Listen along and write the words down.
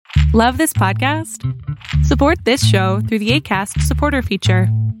Love this podcast? Support this show through the Acast supporter feature.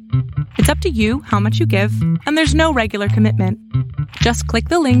 It's up to you how much you give, and there's no regular commitment. Just click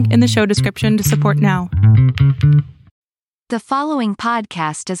the link in the show description to support now. The following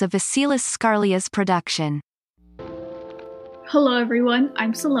podcast is a Vasilis Skarlias production. Hello everyone,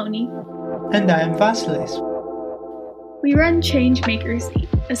 I'm Saloni. And I am Vasilis. We run Changemakers,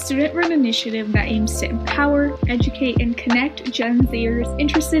 a student-run initiative that aims to empower, educate, and connect Gen Zers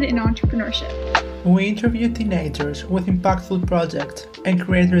interested in entrepreneurship. We interview teenagers with impactful projects and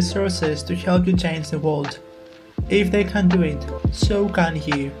create resources to help you change the world. If they can do it, so can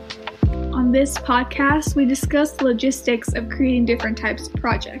you. On this podcast, we discuss the logistics of creating different types of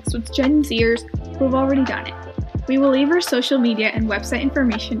projects with Gen Zers who have already done it. We will leave our social media and website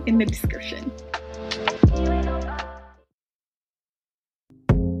information in the description.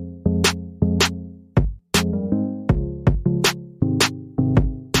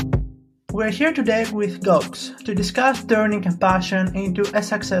 We're here today with Gawx to discuss turning a passion into a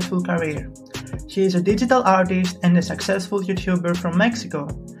successful career. She is a digital artist and a successful YouTuber from Mexico.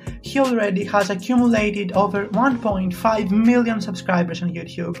 He already has accumulated over 1.5 million subscribers on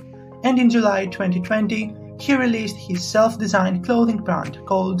YouTube, and in July 2020, he released his self-designed clothing brand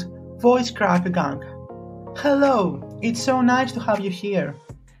called Voice Crack Gang. Hello, it's so nice to have you here.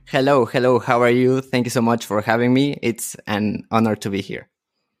 Hello, how are you? Thank you so much for having me. It's an honor to be here.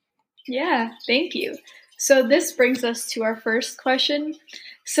 Yeah, thank you. So this brings us to our first question.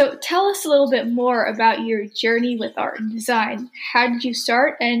 So tell us a little bit more about your journey with art and design. How did you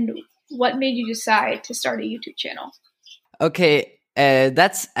start and what made you decide to start a YouTube channel? Okay,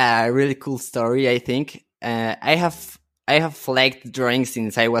 that's a really cool story, I think. I have liked drawing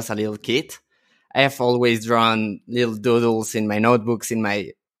since I was a little kid. I have always drawn little doodles in my notebooks, in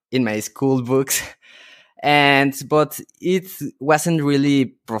my school books. But it wasn't really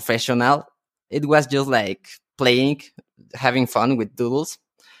professional. It was just like playing, having fun with doodles.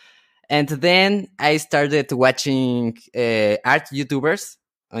 And then I started watching art YouTubers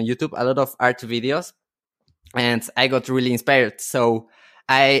on YouTube, a lot of art videos, and I got really inspired. So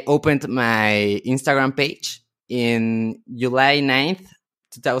I opened my Instagram page in July 9th,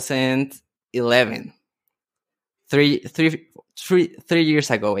 2011. Three years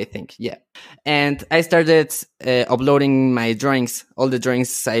ago, I think. Yeah. And I started uploading my drawings, all the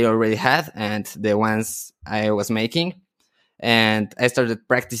drawings I already had and the ones I was making. And I started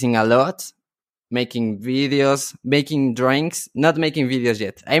practicing a lot, making videos, making drawings, not making videos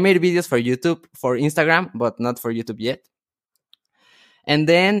yet. I made videos for YouTube, for Instagram, but not for YouTube yet. And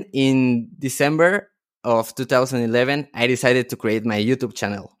then in December of 2011, I decided to create my YouTube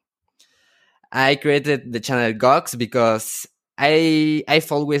channel. I created the channel Gawx because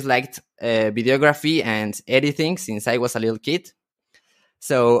I've always liked videography and editing since I was a little kid.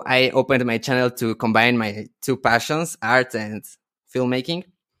 So I opened my channel to combine my two passions, art and filmmaking.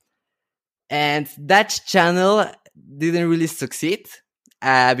 And that channel didn't really succeed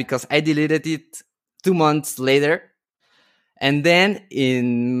because I deleted it 2 months later. And then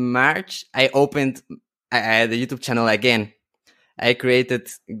in March, I opened the YouTube channel again. I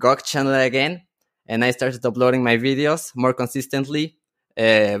created Gawx channel again. And I started uploading my videos more consistently,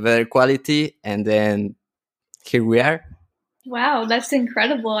 better quality, and then here we are. Wow, that's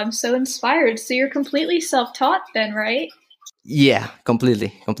incredible. I'm so inspired. So you're completely self-taught then, right? Yeah,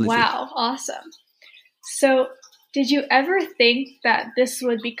 completely. Wow, awesome. So did you ever think that this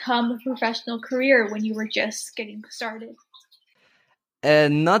would become a professional career when you were just getting started?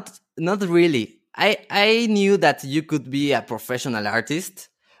 Not really. I knew that you could be a professional artist,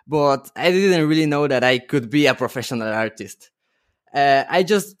 but I didn't really know that I could be a professional artist. I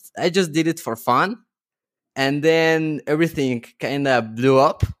just did it for fun. And then everything kind of blew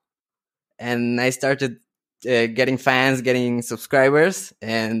up. And I started getting fans, getting subscribers.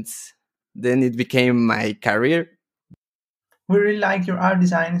 And then it became my career. We really like your art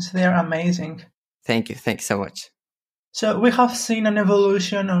designs. They are amazing. Thank you so much. So we have seen an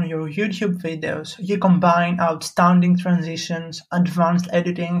evolution on your YouTube videos. You combine outstanding transitions, advanced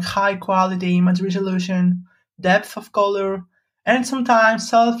editing, high quality image resolution, depth of color, and sometimes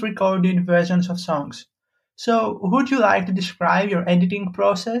self-recorded versions of songs. So would you like to describe your editing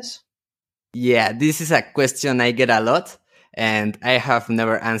process? Yeah, this is a question I get a lot and I have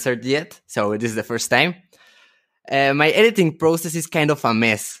never answered yet. So this is the first time. My editing process is kind of a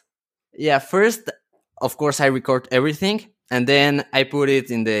mess. Yeah, first, of course, I record everything and then I put it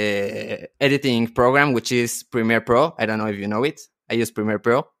in the editing program, which is Premiere Pro. I don't know if you know it. I use Premiere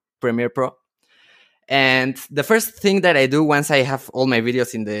Pro. And the first thing that I do once I have all my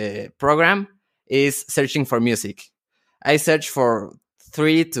videos in the program is searching for music. I search for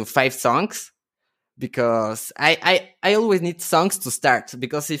 3 to 5 songs, because I always need songs to start,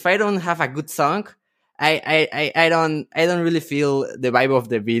 because if I don't have a good song, I don't really feel the vibe of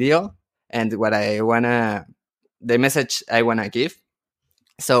the video and the message I wanna give.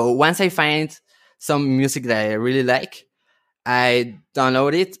 So once I find some music that I really like, I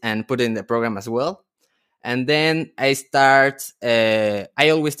download it and put it in the program as well. And then I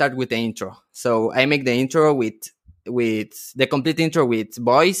always start with the intro. So I make the intro with the complete intro, with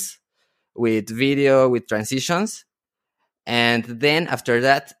voice, with video, with transitions. And then after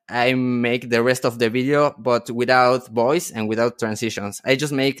that, I make the rest of the video, but without voice and without transitions. I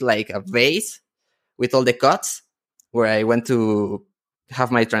just make like a base with all the cuts where I want to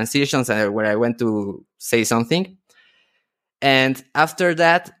have my transitions and where I want to say something. And after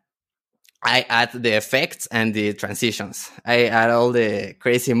that, I add the effects and the transitions. I add all the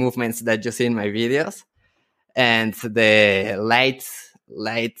crazy movements that you see in my videos, and the light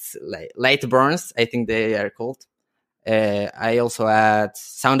burns, I think they are called. I also add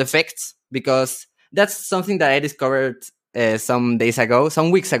sound effects, because that's something that I discovered some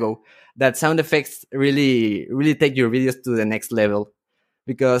weeks ago, that sound effects really, really take your videos to the next level,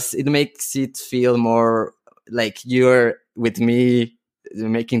 because it makes it feel more like you're with me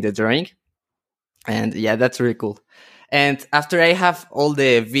making the drawing. And yeah, that's really cool. And after I have all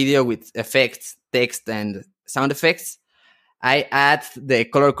the video with effects, text, and sound effects, I add the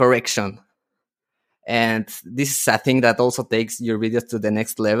color correction. And this is a thing that also takes your videos to the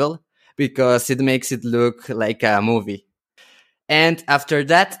next level, because it makes it look like a movie. And after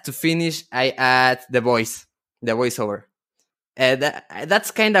that, to finish, I add the voiceover.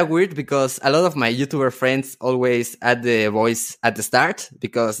 That's kind of weird, because a lot of my YouTuber friends always add the voice at the start,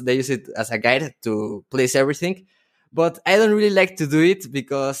 because they use it as a guide to place everything. But I don't really like to do it,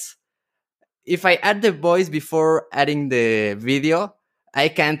 because if I add the voice before adding the video, I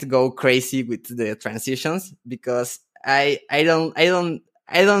can't go crazy with the transitions, because I don't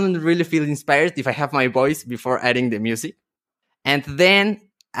really feel inspired if I have my voice before adding the music. And then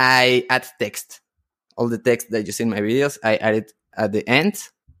I add text. All the text that you see in my videos, I add it at the end,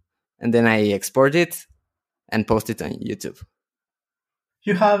 and then I export it and post it on YouTube.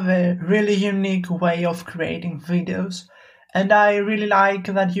 You have a really unique way of creating videos, and I really like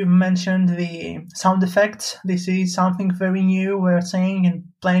that you mentioned the sound effects. This is something very new. We're seeing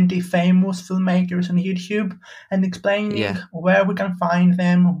plenty famous filmmakers on YouTube, and explaining where we can find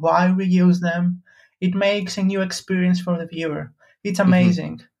them, why we use them. It makes a new experience for the viewer. It's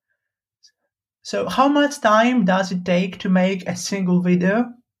amazing. Mm-hmm. So how much time does it take to make a single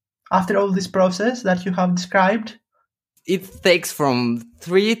video after all this process that you have described? It takes from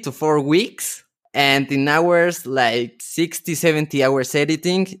 3 to 4 weeks, and in hours, like 60, 70 hours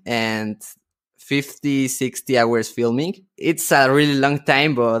editing and 50, 60 hours filming. It's a really long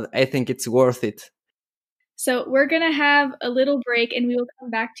time, but I think it's worth it. So we're going to have a little break, and we will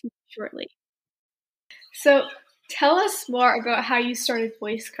come back to you shortly. So tell us more about how you started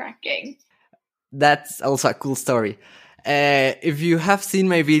voice cracking. That's also a cool story. If you have seen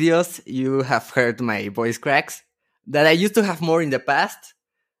my videos, you have heard my voice cracks that I used to have more in the past,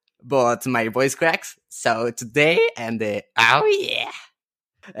 but my voice cracks. So today, and oh yeah.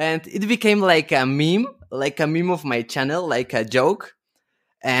 And it became like a meme of my channel, like a joke.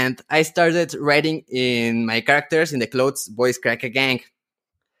 And I started writing in my characters in the clothes Voice Crack Gang.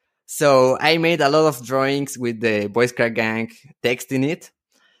 So I made a lot of drawings with the Voice Crack Gang text in it.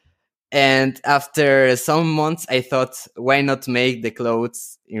 And after some months, I thought, why not make the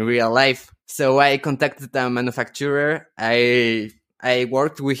clothes in real life? So I contacted a manufacturer. I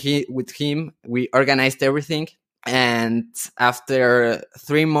worked with him. We organized everything. And after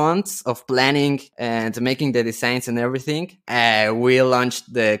 3 months of planning and making the designs and everything, we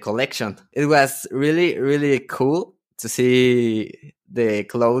launched the collection. It was really, really cool to see the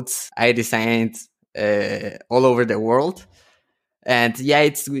clothes I designed all over the world. And yeah,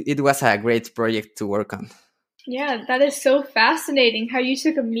 it was a great project to work on. Yeah, that is so fascinating how you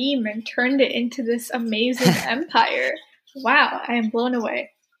took a meme and turned it into this amazing empire. Wow, I am blown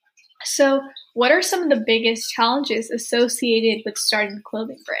away. So what are some of the biggest challenges associated with starting a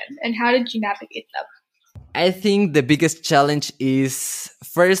clothing brand, and how did you navigate them? I think the biggest challenge is,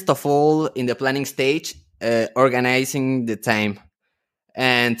 first of all, in the planning stage, organizing the time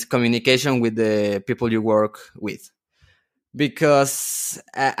and communication with the people you work with. Because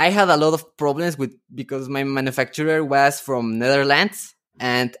I had a lot of problems because my manufacturer was from Netherlands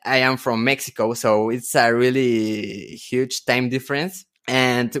and I am from Mexico. So it's a really huge time difference.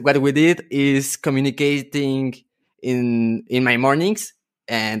 And what we did is communicating in my mornings,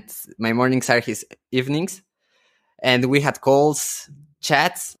 and my mornings are his evenings. And we had calls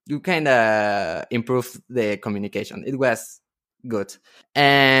chats, you kind of improve the communication. It was good.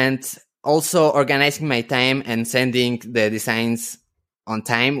 And also organizing my time and sending the designs on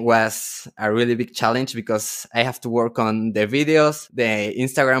time was a really big challenge because I have to work on the videos, the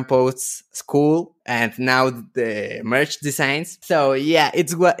Instagram posts, school, and now the merch designs. So yeah,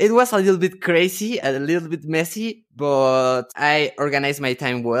 it was a little bit crazy, a little bit messy, but I organized my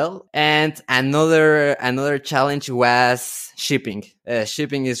time well. And another challenge was shipping.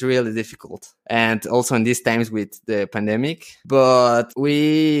 Shipping is really difficult, and also in these times with the pandemic. But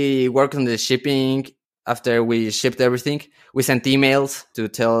we worked on the shipping. After we shipped everything, we sent emails to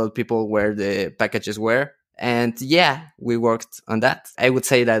tell people where the packages were. And yeah, we worked on that. I would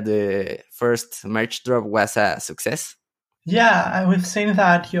say that the first merch drop was a success. Yeah, we've seen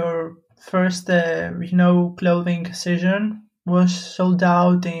that your first, clothing season was sold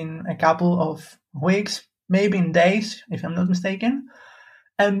out in a couple of weeks, maybe in days, if I'm not mistaken.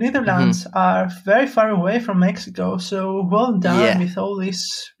 And Netherlands are very far away from Mexico, so well done with all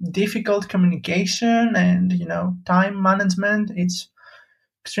this difficult communication and, time management. It's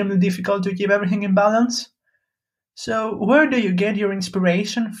extremely difficult to keep everything in balance. So where do you get your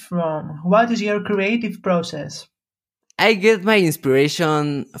inspiration from? What is your creative process? I get my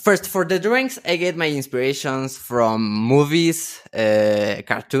inspiration first for the drawings. I get my inspirations from movies,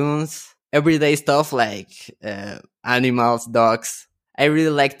 cartoons, everyday stuff like animals, dogs. I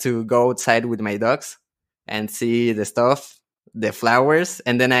really like to go outside with my dogs and see the stuff, the flowers,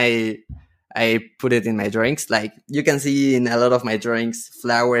 and then I put it in my drawings. Like you can see in a lot of my drawings,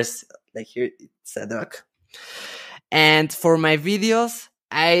 flowers. Like here, it's a dog. And for my videos,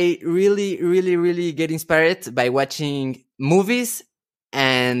 I really, really, really get inspired by watching movies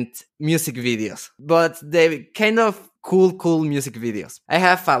and music videos, but the kind of cool music videos. I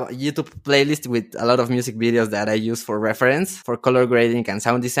have a YouTube playlist with a lot of music videos that I use for reference, for color grading and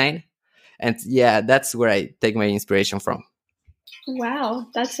sound design. And yeah, that's where I take my inspiration from. Wow,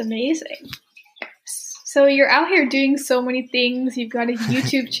 that's amazing. So you're out here doing so many things. You've got a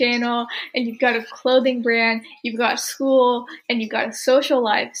YouTube channel, and you've got a clothing brand, you've got school, and you've got a social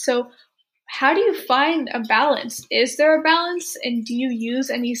life. So how do you find a balance? Is there a balance? And do you use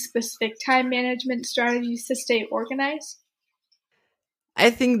any specific time management strategies to stay organized? I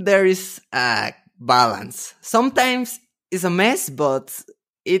think there is a balance. Sometimes it's a mess, but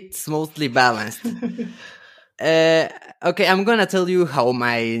it's mostly balanced. Okay, I'm gonna tell you how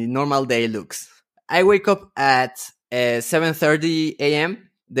my normal day looks. I wake up at 7:30 a.m.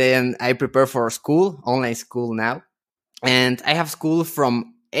 Then I prepare for school, online school now. And I have school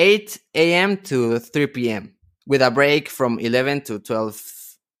from 8 a.m. to 3 p.m. with a break from 11 to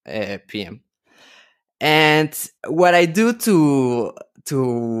 12 p.m. And what I do to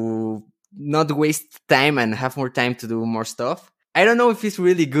not waste time and have more time to do more stuff, I don't know if it's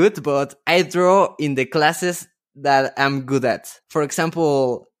really good, but I draw in the classes that I'm good at. For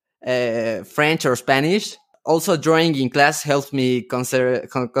example, French or Spanish. Also, drawing in class helps me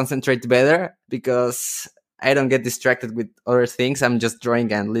concentrate better because I don't get distracted with other things. I'm just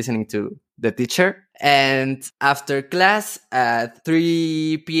drawing and listening to the teacher. And after class at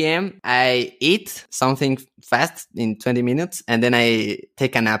 3 p.m., I eat something fast in 20 minutes, and then I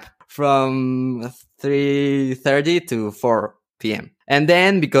take a nap from 3:30 to 4 p.m. And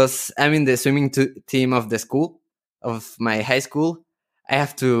then, because I'm in the swimming team of the school, of my high school, I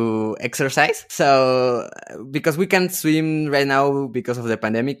have to exercise. So because we can't swim right now because of the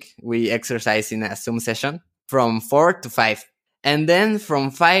pandemic, we exercise in a Zoom session from 4 to 5. And then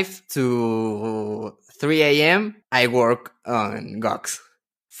from 5 to 3 a.m., I work on Gawx.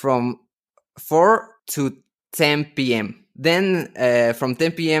 From 4 to 10 p.m. Then from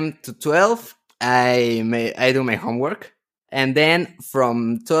 10 p.m. to 12, I do my homework. And then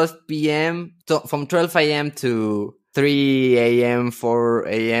from 12 a.m. to 3 a.m., 4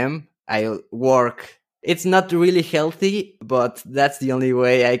 a.m., I work. It's not really healthy, but that's the only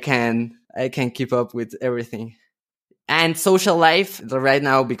way I can keep up with everything. And social life, right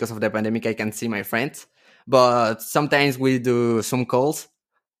now, because of the pandemic, I can see my friends. But sometimes we do Zoom calls,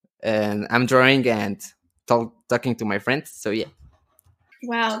 and I'm drawing and talking to my friends. So yeah.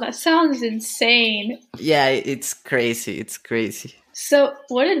 Wow, that sounds insane. Yeah, it's crazy. It's crazy. So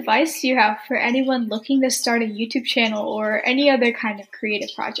what advice do you have for anyone looking to start a YouTube channel or any other kind of creative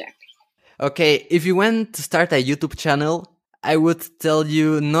project? Okay, if you want to start a YouTube channel, I would tell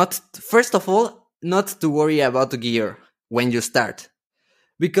you first of all, not to worry about the gear when you start.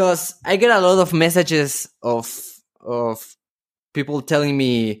 Because I get a lot of messages of people telling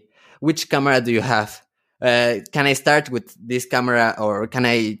me, which camera do you have? Can I start with this camera, or can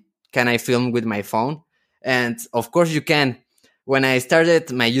I film with my phone? And of course you can. when I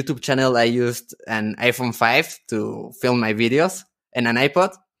started my YouTube channel, I used an iPhone 5 to film my videos and an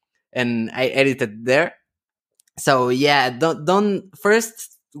iPod, and I edited there. So yeah, don't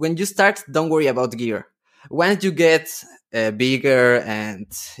first, when you start, don't worry about gear. Once you get bigger and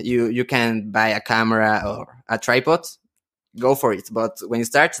you can buy a camera or a tripod, go for it. But when you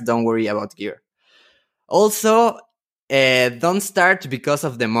start, don't worry about gear. Also, don't start because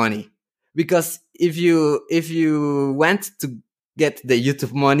of the money. Because if you want to get the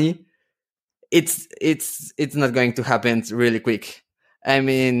YouTube money, it's not going to happen really quick. I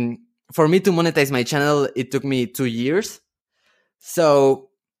mean, for me to monetize my channel, it took me 2 years. So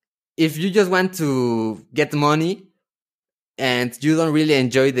if you just want to get money and you don't really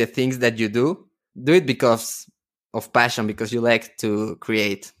enjoy the things that you do it because of passion, because you like to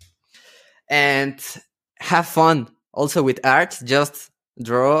create. And have fun also with art. Just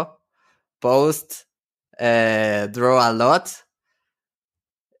draw, post, draw a lot.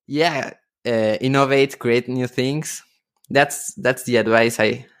 Yeah, innovate, create new things. That's the advice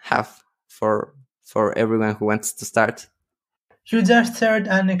I have for everyone who wants to start. You just shared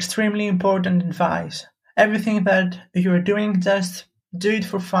an extremely important advice. Everything that you're doing, just do it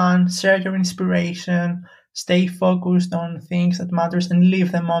for fun, share your inspiration, stay focused on things that matters, and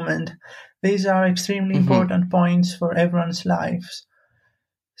live the moment. These are extremely important points for everyone's lives.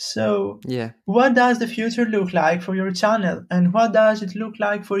 So, yeah, what does the future look like for your channel, and what does it look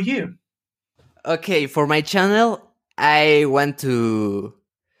like for you? Okay, for my channel, I want to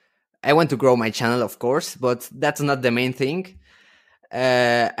grow my channel, of course, but that's not the main thing.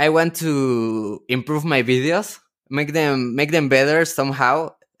 I want to improve my videos, make them better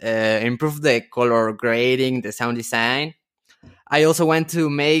somehow, improve the color grading, the sound design. I also want to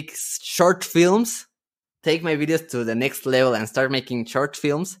make short films, take my videos to the next level and start making short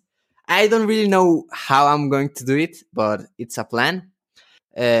films. I don't really know how I'm going to do it, but it's a plan.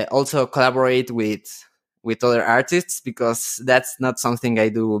 Also collaborate with other artists, because that's not something I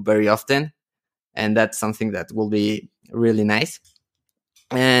do very often. And that's something that will be really nice.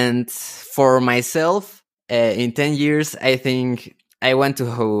 And for myself, in 10 years, I think I want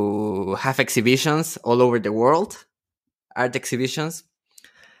to have exhibitions all over the world, art exhibitions.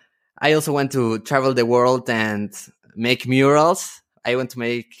 I also want to travel the world and make murals. I want to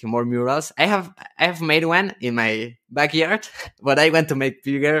make more murals. I have made one in my backyard, but I want to make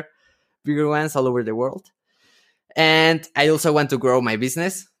bigger ones all over the world. And I also want to grow my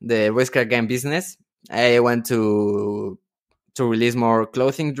business, the Voice Crack Game business. I want to release more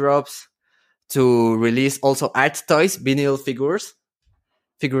clothing drops, to release also art toys, vinyl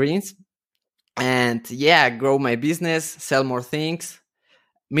figurines, and yeah, grow my business, sell more things,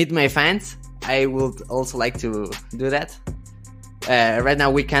 meet my fans. I would also like to do that. Right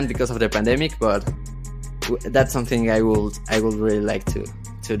now we can't because of the pandemic, but that's something I would really like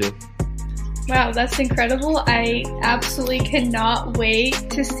to do. Wow, that's incredible. I absolutely cannot wait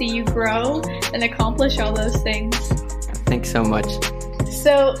to see you grow and accomplish all those things. Thanks so much.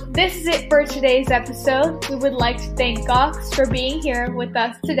 So this is it for today's episode. We would like to thank Gawx for being here with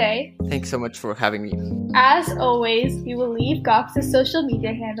us today. Thanks so much for having me. As always, we will leave Gawx's social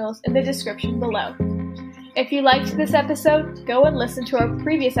media handles in the description below. If you liked this episode, go and listen to our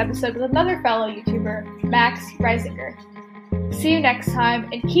previous episode with another fellow YouTuber, Max Reisinger. See you next time,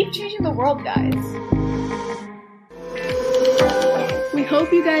 and keep changing the world, guys. We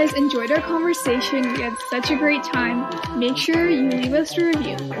hope you guys enjoyed our conversation. We had such a great time. Make sure you leave us a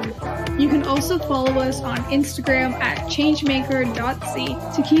review. You can also follow us on Instagram at changemaker.c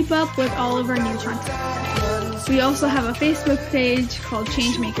to keep up with all of our new content. We also have a Facebook page called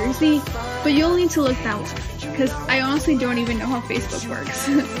ChangemakerZ, but you'll need to look that one, because I honestly don't even know how Facebook works.